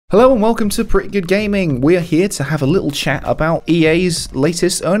Hello and welcome to Pretty Good Gaming. We're here to have a little chat about EA's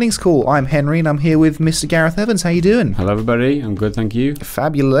latest earnings call. I'm Henry and I'm here with Mr. Gareth Evans. How you doing? Hello everybody, I'm good, thank you.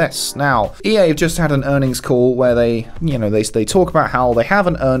 Fabulous. Now, EA have just had an earnings call where they talk about how they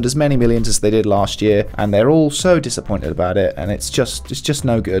haven't earned as many millions as they did last year, and they're all so disappointed about it, and it's just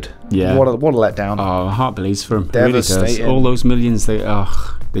no good. Yeah. What a letdown. Oh, my heart bleeds for them. Devastating. It really does. All those millions,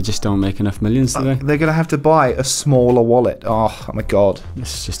 they just don't make enough millions, do they? They're going to have to buy a smaller wallet. Oh my god.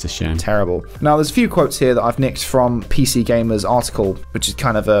 It's just a shame. Terrible. Now, there's a few quotes here that I've nicked from PC Gamer's article, which is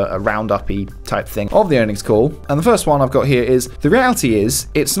kind of a roundup-y type thing of the earnings call. And the first one I've got here is, the reality is,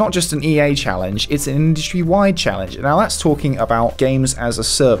 it's not just an EA challenge, it's an industry-wide challenge. Now, that's talking about games as a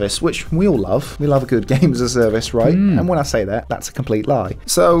service, which we all love. We love a good games as a service, right? And when I say that, that's a complete lie.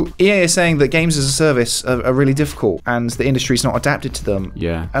 So, EA is saying that games as a service are really difficult, and the industry's not adapted to them.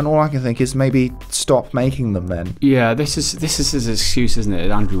 Yeah. And all I can think is maybe stop making them then. Yeah, this is his excuse, isn't it,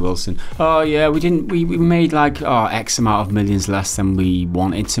 Andrew Wilson? Oh yeah, we made like X amount of millions less than we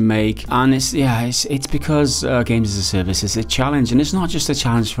wanted to make, and it's because games as a service is a challenge, and it's not just a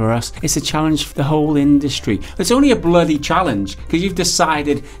challenge for us, it's a challenge for the whole industry. It's only a bloody challenge because you've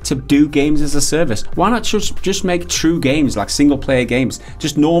decided to do games as a service. Why not just make true games, like single player games,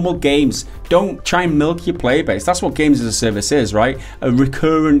 just normal games? Don't try and milk your player base. That's what games as a service is, right? A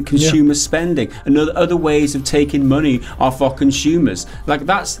recurrent consumer spending, and other ways of taking money off our consumers. Like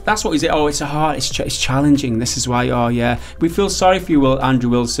that's what is it? Oh, it's challenging. This is why. Oh yeah, we feel sorry for you, Andrew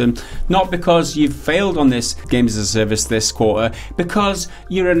Wilson. Not because you've failed on this games as a service this quarter, because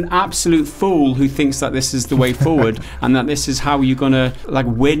you're an absolute fool who thinks that this is the way forward and that this is how you're gonna like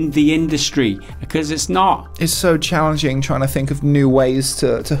win the industry, because it's not. It's so challenging trying to think of new ways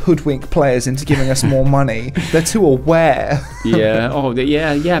to hoodwink players into giving us more money. They're too aware. Yeah. Oh,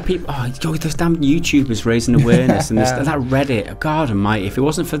 yeah. People. Oh, those damn YouTubers raising awareness and that Reddit. God almighty, if it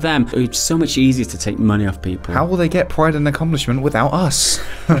wasn't for them, it's so much easier to take money off people. How will they get pride and accomplishment without us?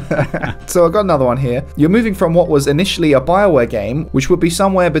 So I've got another one here. You're moving from what was initially a BioWare game, which would be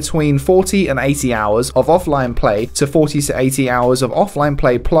somewhere between 40 and 80 hours of offline play, to 40 to 80 hours of offline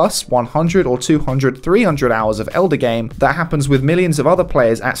play plus 100 or 200, 300 hours of Elder game that happens with millions of other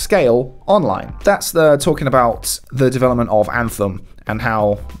players at scale online. That's talking about the development of Anthem, and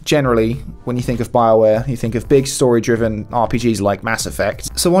how generally when you think of BioWare, you think of big story-driven RPGs like Mass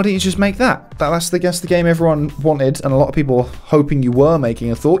Effect. So why don't you just make that? That's the game everyone wanted, and a lot of people hoping you were making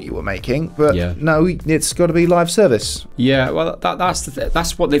and thought you were making. But no, it's got to be live service. Yeah, well,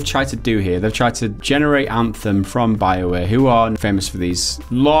 that's what they've tried to do here. They've tried to generate Anthem from BioWare, who are famous for these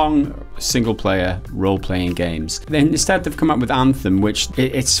long single-player role-playing games. Then instead they've come up with Anthem, which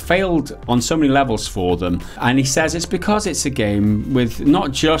it's failed on so many levels for them. And he says it's because it's a game with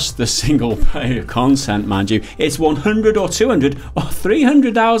not just the single player content, mind you, it's 100 or 200 or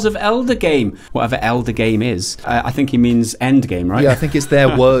 300 hours of Elder game, whatever Elder game is. I think he means end game, right? Yeah, I think it's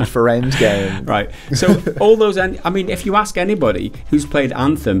their word for end game. Right. So all those, I mean, if you ask anybody who's played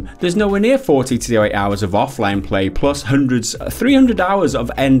Anthem, there's nowhere near 40 to 8 hours of offline play plus 300 hours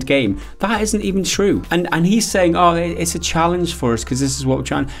of end game. That isn't even true. And he's saying, oh, it's a challenge for us because this is what we're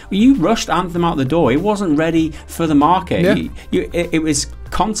trying. You rushed Anthem out the door. It wasn't ready for the market. Yeah. It was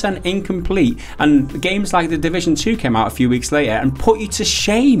content incomplete, and games like The Division 2 came out a few weeks later and put you to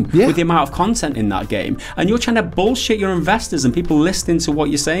shame with the amount of content in that game, and you're trying to bullshit your investors and people listening to what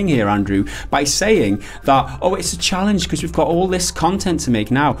you're saying here, Andrew, by saying that, oh, it's a challenge because we've got all this content to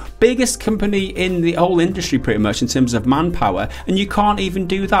make now. Biggest company in the whole industry pretty much in terms of manpower, and you can't even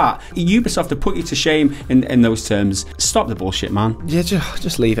do that. Ubisoft have put you to shame in those terms. Stop the bullshit, man. Yeah,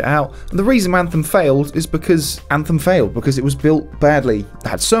 just leave it out. And the reason Anthem failed is because it was built badly. It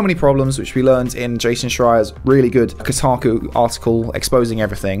had so many problems, which we learned in Jason Schreier's really good Kotaku article exposing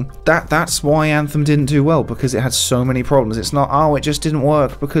everything. That's why Anthem didn't do well, because it had so many problems. It's not, oh, it just didn't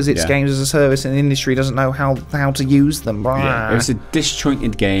work because it's games as a service and the industry doesn't know how to use them. Yeah. It was a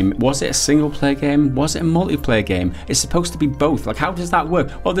disjointed game. Was it a single player game? Was it a multiplayer game? It's supposed to be both. Like, how does that work?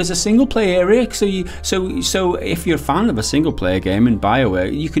 Oh, there's a single player area, so if you're a fan of a single player game in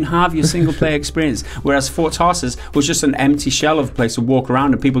BioWare, you can have your single player experience, whereas Fort Tarsus was just an empty shell of a place to walk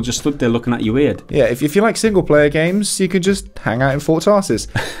around and people just stood there looking at you weird. Yeah, if you like single player games, you could just hang out in Fort Tarsus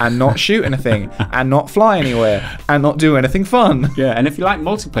and not shoot anything and not fly anywhere and not do anything fun. Yeah, and if you like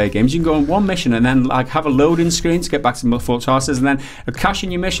multiplayer games, you can go on one mission and then like have a loading screen to get back to Fort Tarsus, and then cash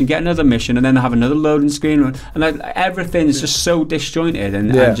in your mission, get another mission, and then have another loading screen, and like, everything is just so disjointed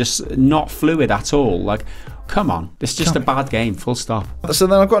and just not fluid at all. Like, Come on, it's just a bad game, full stop. So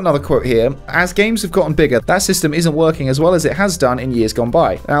then I've got another quote here. As games have gotten bigger, that system isn't working as well as it has done in years gone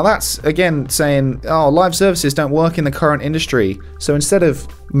by. Now that's, again, saying, oh, live services don't work in the current industry. So instead of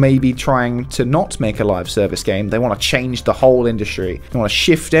maybe trying to not make a live service game, they want to change the whole industry. They want to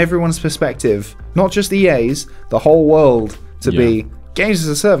shift everyone's perspective, not just EA's, the whole world, to be games as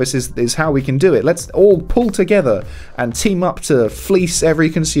a service is how we can do it. Let's all pull together and team up to fleece every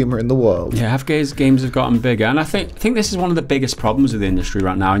consumer in the world. Yeah, games have gotten bigger, and I think this is one of the biggest problems with the industry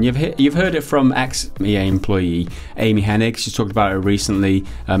right now. And you've heard it from ex-EA employee Amy Hennig. She talked about it recently,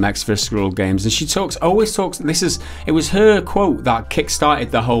 ex-Visceral Games, and she always talks. It was her quote that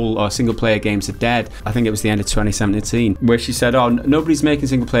kick-started the whole single-player games are dead. I think it was the end of 2017, where she said, "Oh, nobody's making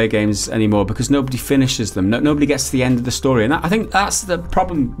single-player games anymore because nobody finishes them. Nobody gets to the end of the story." And I think that's the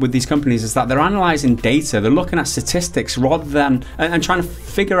problem with these companies, is that they're analysing data, they're looking at statistics rather than and trying to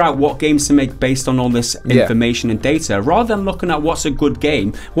figure out what games to make based on all this information and data, rather than looking at what's a good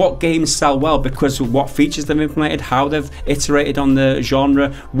game, what games sell well because of what features they've implemented, how they've iterated on the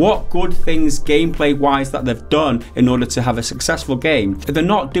genre, what good things gameplay wise that they've done in order to have a successful game. They're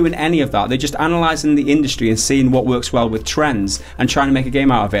not doing any of that. They're just analysing the industry and seeing what works well with trends and trying to make a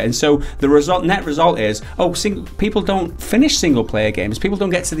game out of it. And so the net result is, people don't finish single player games. People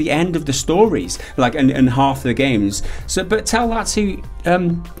don't get to the end of the stories, like in half the games. So, but tell that to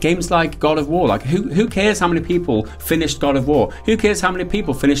games like God of War. Like, who cares how many people finished God of War? Who cares how many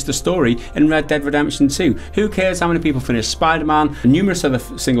people finished the story in Red Dead Redemption 2? Who cares how many people finished Spider-Man, numerous other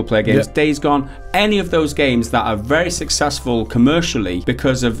single-player games, Days Gone? Any of those games that are very successful commercially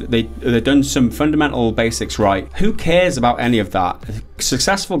because of they've done some fundamental basics right. Who cares about any of that?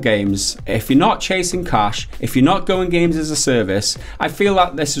 Successful games, if you're not chasing cash, if you're not going games as a service, I feel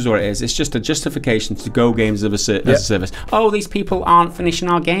like this is what it is. It's just a justification to go games as a service. Oh, these people aren't finishing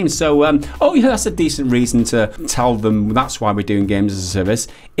our games, so that's a decent reason to tell them that's why we're doing games as a service.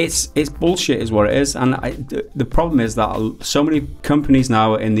 It's bullshit is what it is. And the problem is that so many companies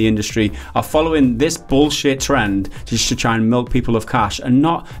now in the industry are following this bullshit trend just to try and milk people of cash, and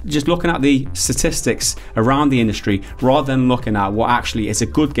not just looking at the statistics around the industry, rather than looking at what actually is a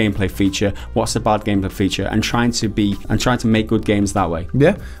good gameplay feature, what's a bad gameplay feature, and trying to make good games that way.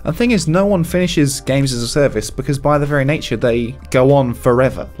 Yeah, the thing is, no one finishes games as a service because by their very nature they go on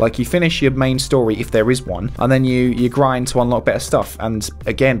forever. Like, you finish your main story if there is one, and then you grind to unlock better stuff. And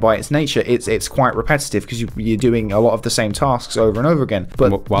again, by its nature, it's quite repetitive because you're doing a lot of the same tasks over and over again.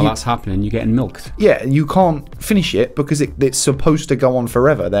 But while that's happening, you're getting milked. Yeah, you can't finish it because it's supposed to go on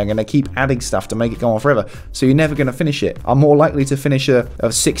forever. They're going to keep adding stuff to make it go on forever, so you're never going to finish it. I'm more likely to finish a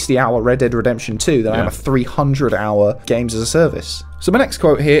 60-hour Red Dead Redemption 2 than I am a 300-hour games as a service. So my next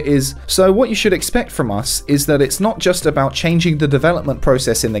quote here is, so what you should expect from us is that it's not just about changing the development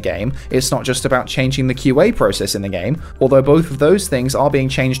process in the game, it's not just about changing the QA process in the game, although both of those things are being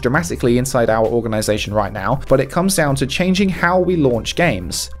changed dramatically inside our organization right now, but it comes down to changing how we launch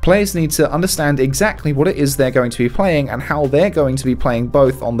games. Players need to understand exactly what it is they're going to be playing and how they're going to be playing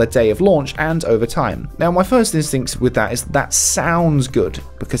both on the day of launch and over time. Now, my first instinct with that is that sounds good,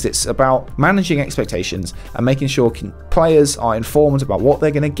 because it's about managing expectations and making sure players are informed about what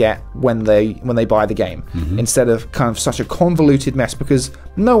they're going to get when they buy the game, instead of kind of such a convoluted mess, because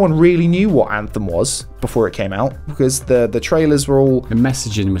no one really knew what Anthem was before it came out, because the trailers were all... The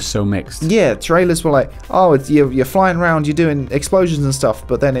messaging was so mixed. Yeah, trailers were like, oh, you're flying around, you're doing explosions and stuff,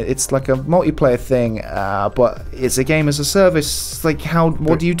 but then it's like a multiplayer thing, but it's a game as a service. Like,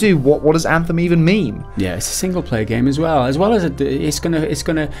 what do you do? What does Anthem even mean? Yeah, it's a single player game as well as it's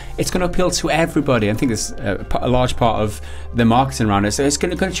gonna appeal to everybody. I think there's a large part of the marketing around it. So it's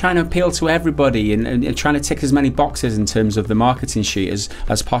going to try and appeal to everybody and trying to tick as many boxes in terms of the marketing sheet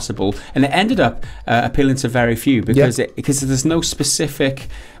as possible. And it ended up appealing to very few because there's no specific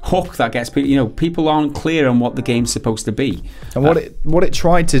hook that gets people. You know, people aren't clear on what the game's supposed to be. And what it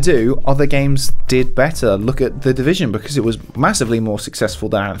tried to do, other games did better. Look at The Division, because it was massively more successful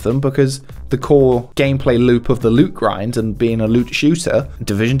than Anthem, because the core gameplay loop of the loot grind and being a loot shooter,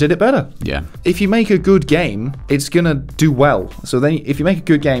 Division did it better. Yeah. If you make a good game, it's gonna do well. So then if you make a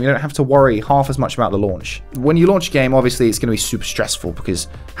good game, you don't have to worry half as much about the launch. When you launch a game, obviously it's going to be super stressful because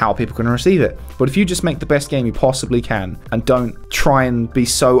how are people going to receive it? But if you just make the best game you possibly can and don't try and be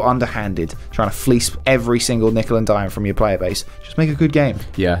so underhanded, trying to fleece every single nickel and dime from your player base, just make a good game.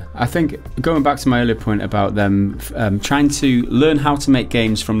 Yeah, I think going back to my earlier point about them trying to learn how to make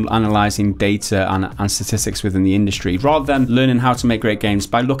games from analysing data and statistics within the industry, rather than learning how to make great games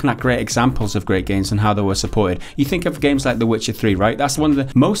by looking at great examples of great games and how they were supported. You think of games like The Witcher 3, right? That's one of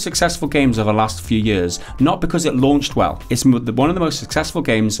the most successful games of the last few years, not because it launched well. It's one of the most successful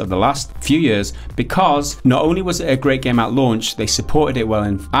games of the last few years because not only was it a great game at launch, they supported it well,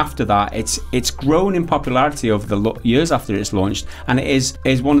 and after that, it's grown in popularity over the years after it's launched, and it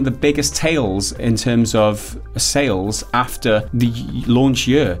is one of the biggest tales in terms of sales after the launch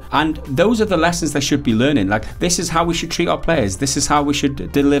year. And those are the lessons they should be learning. Like, this is how we should treat our players. This is how we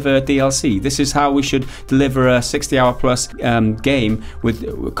should deliver DLC. This is how we should deliver a 60-hour plus game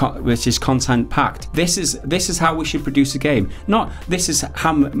which is content packed. This is how we should produce a game. Not this is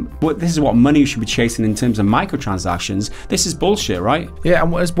what money you should be chasing in terms of microtransactions. This is bullshit, right? Yeah,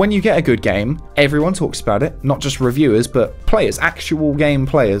 and when you get a good game, everyone talks about it. Not just reviewers, but players, actual game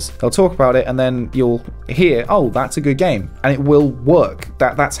players. They'll talk about it, and then you'll hear, oh, that's a good game, and it will work.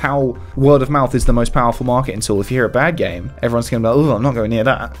 That's how word of mouth is the most powerful marketing tool. If you hear a bad game, everyone's going to be like, oh, I'm not going near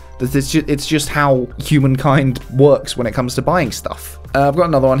that. It's just how humankind works when it comes to buying stuff. I've got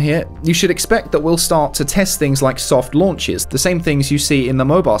another one here. You should expect that we'll start to test things like soft launches, the same things you see in the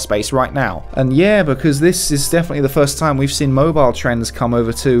mobile space right now. And yeah, because this is definitely the first time we've seen mobile trends come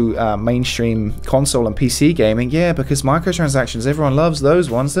over to mainstream console and PC gaming. Yeah, because microtransactions, everyone loves those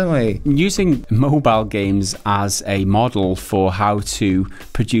ones, don't we? Using mobile games as a model for how to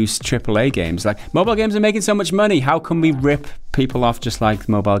produce AAA games. Like, mobile games are making so much money, how can we rip people off just like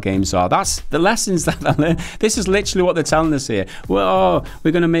mobile games are? That's the lessons that I learned. This is literally what they're telling us here. Well,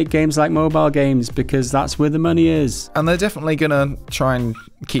 we're going to make games like mobile games because that's where the money is. And they're definitely going to try and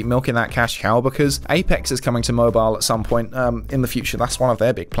keep milking that cash cow, because Apex is coming to mobile at some point in the future. That's one of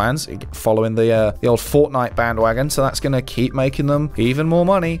their big plans, following the old Fortnite bandwagon. So that's going to keep making them even more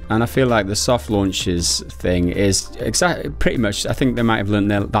money. And I feel like the soft launches thing is pretty much, I think they might have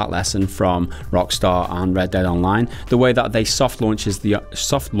learned that lesson from Rockstar and Red Dead Online. The way that they soft launched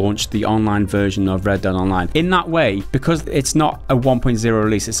the online version of Red Dead Online. In that way, because it's not a 1.0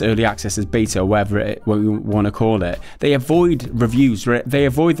 release, it's early access, it's beta, what you want to call it, they avoid reviews. They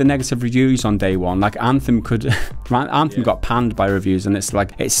avoid the negative reviews on day one. Like Anthem got panned by reviews, and it's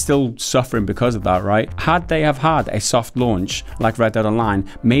like it's still suffering because of that, right? Had they have had a soft launch like Red Dead Online,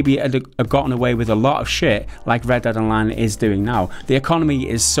 maybe it would have gotten away with a lot of shit like Red Dead Online is doing now. The economy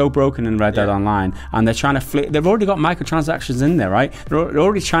is so broken in Red Dead Online, and they're trying to they've already got microtransactions in there, right? They're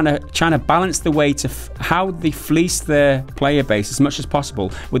already trying to balance the way to how they fleece their player base as much as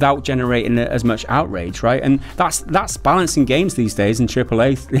possible without generating as much outrage, right? And that's balancing games these days in AAA.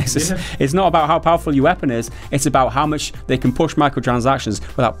 It's not about how powerful your weapon is, it's about how much they can push microtransactions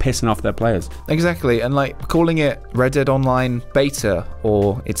without pissing off their players. Exactly. And like calling it Red Dead Online beta,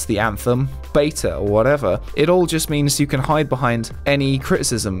 or it's the Anthem beta or whatever, it all just means you can hide behind any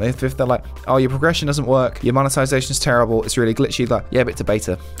criticism. If they're like, oh, your progression doesn't work, your monetization's terrible, it's really glitchy, like, yeah, but it's a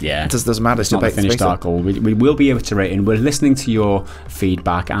beta. Yeah, it doesn't matter. It's not the finished article. We will be iterating. We're listening to your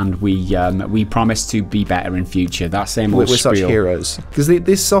feedback, and we promise to be better in future. That same old We're spiel. such heroes. Because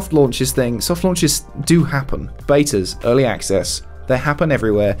this soft launches do happen. Betas, early access, they happen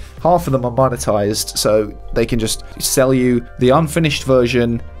everywhere. Half of them are monetized, so they can just sell you the unfinished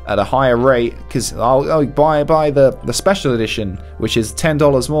version at a higher rate, because I'll buy the special edition, which is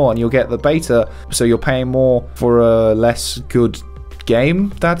 $10 more, and you'll get the beta, so you're paying more for a less good game.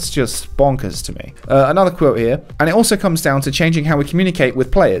 That's just bonkers to me. Another quote here, and it also comes down to changing how we communicate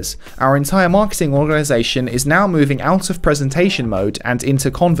with players. Our entire marketing organization is now moving out of presentation mode and into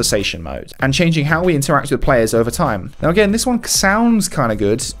conversation mode, and changing how we interact with players over time. Now again, this one sounds kind of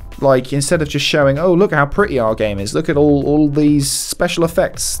good. Like, instead of just showing, oh, look how pretty our game is, look at all these special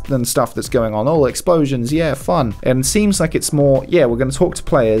effects and stuff that's going on, all explosions, yeah, fun. And it seems like it's more, yeah, we're going to talk to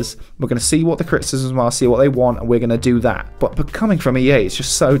players, we're going to see what the criticisms are, see what they want, and we're going to do that. But coming from EA, it's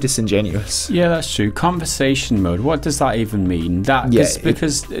just so disingenuous. Yeah, that's true. Conversation mode, what does that even mean?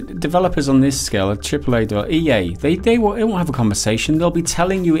 Because developers on this scale, AAA, EA, they won't have a conversation, they'll be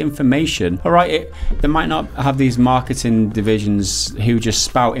telling you information. All right, they might not have these marketing divisions who just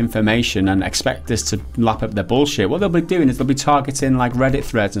spout information and expect this to lap up their bullshit. What they'll be doing is they'll be targeting like Reddit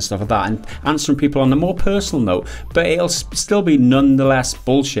threads and stuff like that, and answering people on a more personal note, but it'll still be nonetheless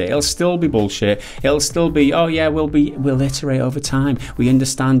bullshit. It'll still be bullshit. It'll still be, oh yeah, we'll iterate over time, we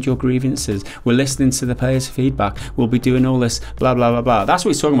understand your grievances, we're listening to the players' feedback, we'll be doing all this blah blah blah blah. That's what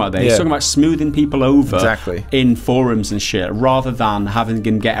he's talking about there. He's talking about smoothing people over in forums and shit, rather than having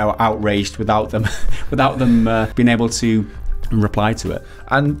them get outraged without them being able to reply to it.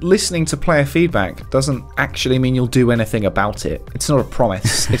 And listening to player feedback doesn't actually mean you'll do anything about it. It's not a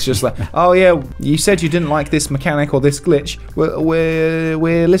promise. It's just like, oh yeah, you said you didn't like this mechanic or this glitch.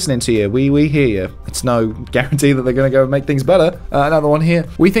 We're listening to you. We hear you. It's no guarantee that they're going to go and make things better. Another one here.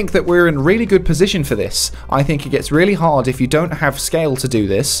 We think that we're in really good position for this. I think it gets really hard if you don't have scale to do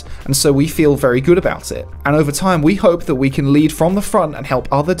this, and so we feel very good about it. And over time, we hope that we can lead from the front and help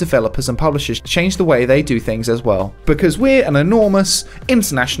other developers and publishers change the way they do things as well. Because we're an enormous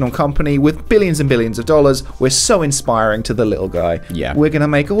international company with billions and billions of dollars, we're so inspiring to the little guy. Yeah. We're going to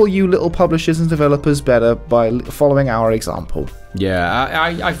make all you little publishers and developers better by following our example. Yeah,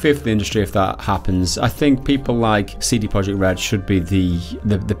 I fear for the industry if that happens. I think people like CD Projekt Red should be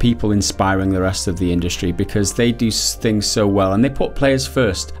the people inspiring the rest of the industry, because they do things so well and they put players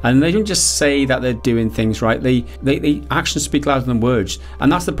first. And they don't just say that they're doing things right. They actions speak louder than words. And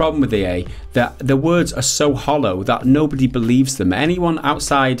that's the problem with EA, that the words are so hollow that nobody believes them. Anyone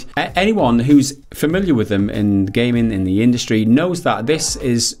outside, anyone who's familiar with them in gaming, in the industry, knows that this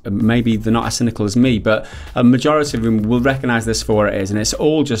is, maybe they're not as cynical as me, but a majority of them will recognize this for what it is, and it's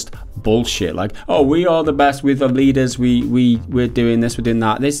all just bullshit. Like, oh, we are the best, we're the leaders, we're doing this, we're doing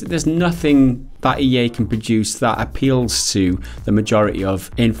that. There's nothing that EA can produce that appeals to the majority of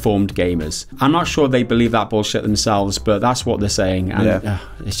informed gamers. I'm not sure they believe that bullshit themselves, but that's what they're saying, and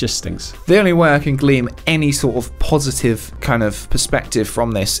it just stinks. The only way I can glean any sort of positive kind of perspective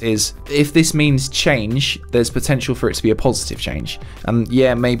from this is if this means change, there's potential for it to be a positive change. And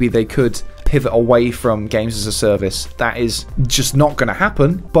yeah, maybe they could pivot away from games as a service. That is just not going to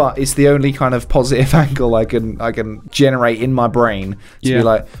happen, but it's the only kind of positive angle I can generate in my brain to be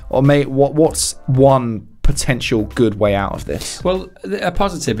like, oh mate, what's one potential good way out of this? Well, a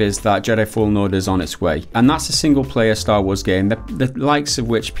positive is that Jedi Fallen Order is on its way, and that's a single-player Star Wars game, the likes of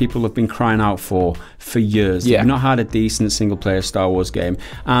which people have been crying out for years. They've not had a decent single-player Star Wars game,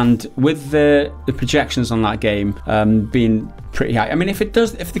 and with the projections on that game being pretty high. I mean, if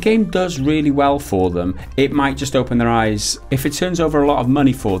the game does really well for them, it might just open their eyes. If it turns over a lot of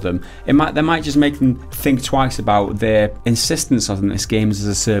money for them, they might just make them think twice about their insistence on this games as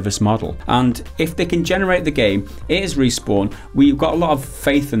a service model. And if they can generate the game, it is Respawn. We've got a lot of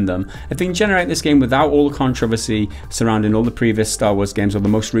faith in them. If they can generate this game without all the controversy surrounding all the previous Star Wars games, or the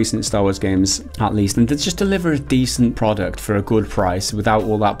most recent Star Wars games at least, and to just deliver a decent product for a good price without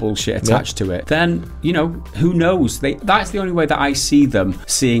all that bullshit attached to it, then, you know, who knows? That's the only way that I see them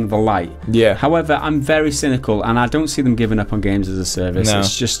seeing the light. Yeah. However, I'm very cynical, and I don't see them giving up on games as a service. No.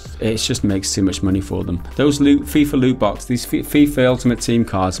 It just makes too much money for them. Those FIFA loot box, these FIFA Ultimate Team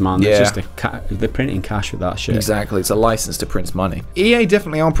cards, man, they're printing cash with that shit. Exactly, it's a license to print money. EA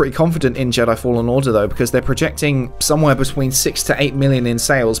definitely are pretty confident in Jedi Fallen Order though, because they're projecting somewhere between 6 to 8 million in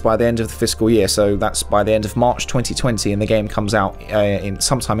sales by the end of the fiscal year. So that's by the end of March 2020, and the game comes out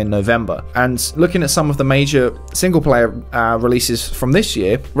sometime in November. And looking at some of the major single-player releases from this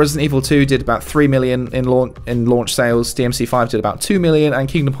year, Resident Evil 2 did about 3 million in launch sales, DMC 5 did about 2 million, and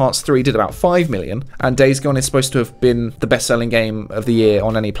Kingdom Hearts 3 did about 5 million. And Days Gone is supposed to have been the best-selling game of the year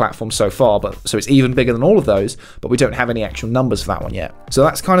on any platform so far, so it's even bigger than all of those, but we don't have any actual numbers for that one yet. So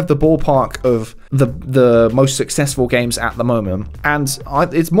that's kind of the ballpark of the most successful games at the moment. And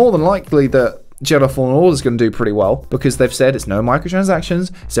it's more than likely that Jedi Fallen Order is going to do pretty well, because they've said it's no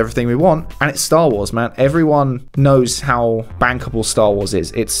microtransactions, it's everything we want, and it's Star Wars, man. Everyone knows how bankable Star Wars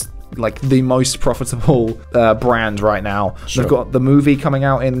is. It's like the most profitable brand right now. Sure. They've got the movie coming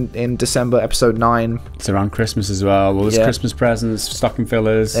out in December, episode 9. It's around Christmas as well. Well, there's Christmas presents, stocking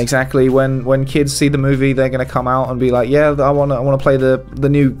fillers. Exactly. When kids see the movie, they're going to come out and be like, yeah, I want to play the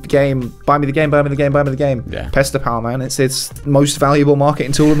new game. Buy me the game, buy me the game, buy me the game. Yeah. Pester Power, man. It's the most valuable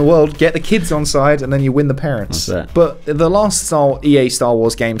marketing tool in the world. Get the kids on side, and then you win the parents. That's it. But the last EA Star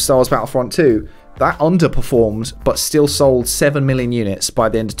Wars game, Star Wars Battlefront 2, that underperformed, but still sold 7 million units by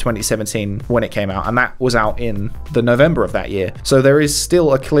the end of 2017 when it came out, and that was out in the November of that year. So there is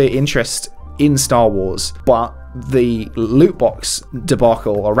still a clear interest in Star Wars, but the loot box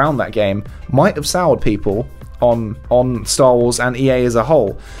debacle around that game might have soured people on Star Wars and EA as a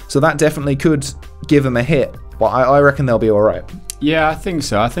whole. So that definitely could give them a hit, but I reckon they'll be alright. Yeah, I think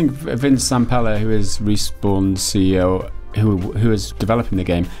so. I think Vince Zampella, who is Respawn's CEO, who is developing the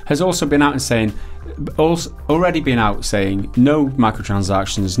game, has also been out and saying also already been out saying no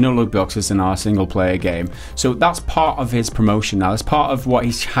microtransactions, no loot boxes in our single player game. So that's part of his promotion now. It's part of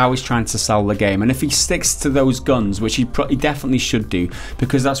how he's trying to sell the game. And if he sticks to those guns, which he definitely should do,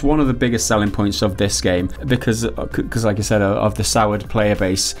 because that's one of the biggest selling points of this game, because like I said, of the soured player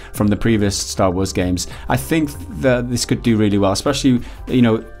base from the previous Star Wars games, I think that this could do really well, especially, you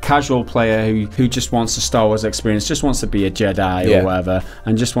know, casual player who just wants a Star Wars experience, just wants to be a Jedi or whatever,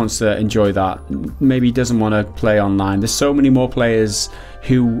 and just wants to enjoy that. Maybe doesn't want to play online. There's so many more players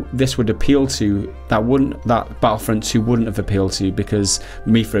who this would appeal to that Battlefront 2 wouldn't have appealed to, because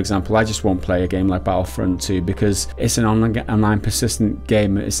me, for example, I just won't play a game like Battlefront 2 because it's an online persistent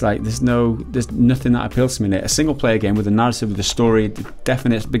game. It's like there's nothing that appeals to me in it. A single player game with a narrative, with a story,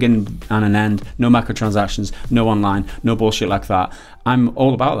 definite beginning and an end, no microtransactions, no online, no bullshit like that. I'm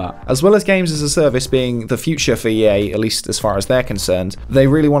all about that. As well as games as a service being the future for EA, at least as far as they're concerned, they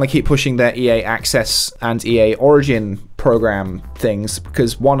really want to keep pushing their EA Access and EA Origin program things,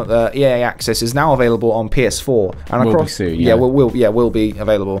 because one of the EA Access is now available on PS4 and will be soon, will be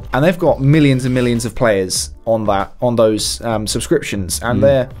available, and they've got millions and millions of players on those subscriptions, and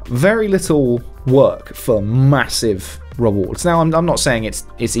they're very little work for massive rewards. Now, I'm not saying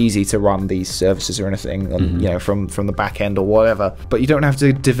it's easy to run these services or anything, you know, from the back end or whatever, but you don't have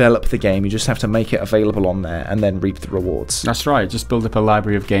to develop the game. You just have to make it available on there and then reap the rewards. That's right. Just build up a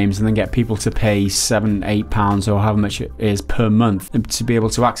library of games and then get people to pay £7-8 or however much it is per month to be able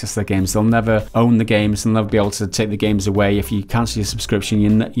to access the games. They'll never own the games. They'll never be able to take the games away. If you cancel your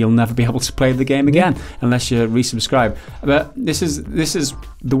subscription, you'll never be able to play the game again unless you resubscribe. But this is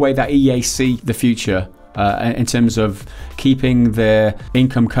the way that EA see the future. In terms of keeping their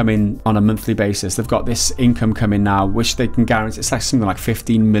income coming on a monthly basis. They've got this income coming now, which they can guarantee. It's like something like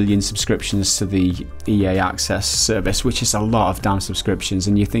 15 million subscriptions to the EA Access service, which is a lot of damn subscriptions.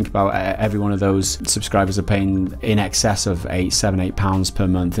 And you think about every one of those subscribers are paying in excess of £8 per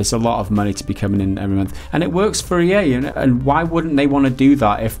month. It's a lot of money to be coming in every month. And it works for EA. And why wouldn't they want to do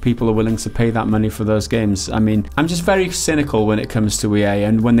that if people are willing to pay that money for those games? I mean, I'm just very cynical when it comes to EA.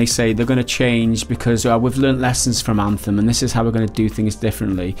 And when they say they're going to change because we've learned lessons from Anthem and this is how we're going to do things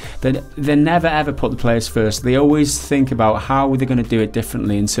differently, they never ever put the players first. They always think about how they're going to do it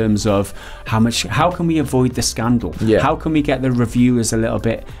differently in terms of how can we avoid the scandal, how can we get the reviewers a little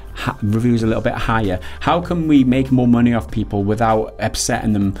bit higher, how can we make more money off people without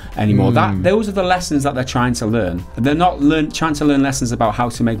upsetting them anymore. Those are the lessons that they're trying to learn. They're not trying to learn lessons about how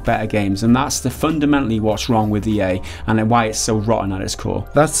to make better games, and that's fundamentally what's wrong with EA and why it's so rotten at its core.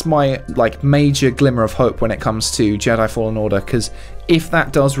 That's my major glimmer of hope when it comes to Jedi Fallen Order, because if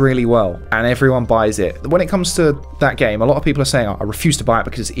that does really well and everyone buys it, when it comes to that game, a lot of people are saying, I refuse to buy it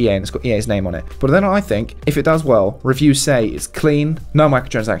because it's EA and it's got EA's name on it. But then I think if it does well, reviews say it's clean, no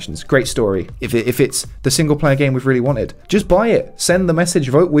microtransactions, great story. If it's the single player game we've really wanted, just buy it. Send the message,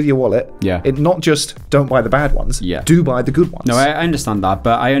 vote with your wallet. Not just don't buy the bad ones, do buy the good ones. No, I understand that,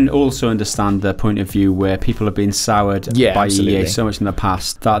 but I also understand the point of view where people have been soured by EA so much in the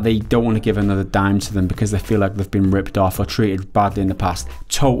past that they don't want to give another dime to them because they feel like they've been ripped off or treated badly in the past.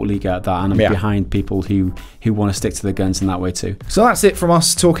 Totally get that, and I'm behind people who want to stick to the guns in that way too. So that's it from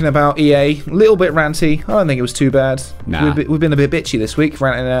us talking about EA. A little bit ranty. I don't think it was too bad. We've been a bit bitchy this week,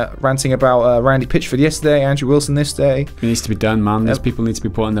 ranting about Randy Pitchford yesterday, Andrew Wilson this day. It needs to be done, man. These people need to be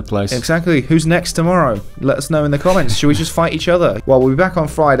put in their place. Exactly. Who's next tomorrow? Let us know in the comments. Should we just fight each other? Well, we'll be back on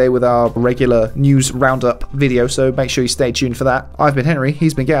Friday with our regular news roundup video, so make sure you stay tuned for that. I've been Henry,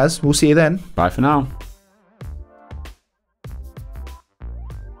 he's been Gaz. We'll see you then. Bye for now.